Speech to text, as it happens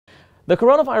The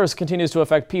coronavirus continues to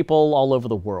affect people all over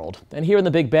the world. And here in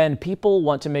the Big Bend, people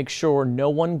want to make sure no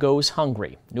one goes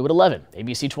hungry. New at 11,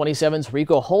 ABC 27's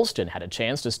Rico Holston had a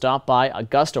chance to stop by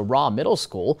Augusta Raw Middle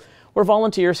School, where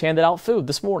volunteers handed out food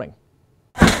this morning.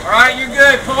 All right, you're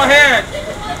good. Pull ahead.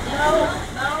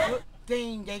 What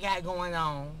thing they got going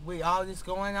on with all this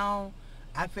going on,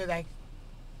 I feel like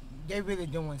they're really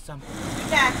doing something.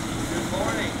 Good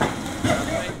morning.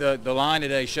 The line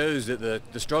today shows that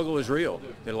the struggle is real,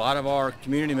 that a lot of our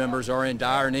community members are in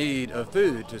dire need of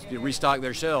food to restock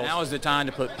their shelves. Now is the time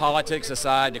to put politics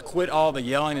aside, to quit all the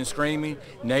yelling and screaming,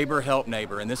 neighbor help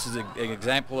neighbor, and this is an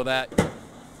example of that.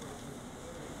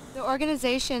 The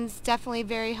organization's definitely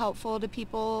very helpful to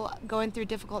people going through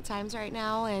difficult times right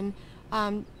now, and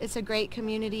it's a great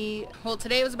community. Well,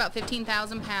 today was about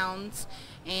 15,000 pounds,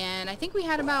 and I think we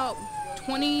had about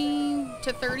 20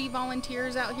 to 30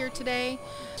 volunteers out here today.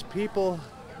 People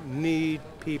need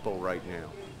people right now.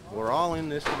 We're all in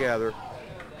this together.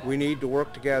 We need to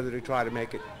work together to try to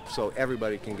make it so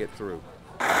everybody can get through.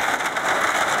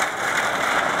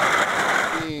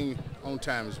 Being on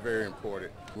time is very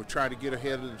important. We try to get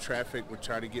ahead of the traffic. We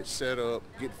try to get set up,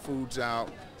 get foods out,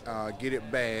 get it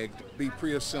bagged, be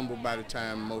pre-assembled by the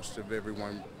time most of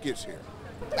everyone gets here.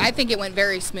 I think it went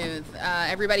very smooth.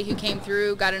 Everybody who came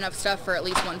through got enough stuff for at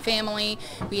least one family.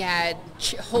 We had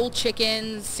whole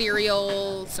chickens,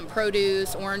 cereal, some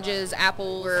produce, oranges,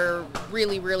 apple. We're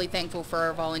really, really thankful for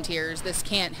our volunteers. This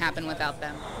can't happen without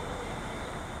them.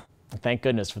 Thank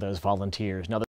goodness for those volunteers. Now,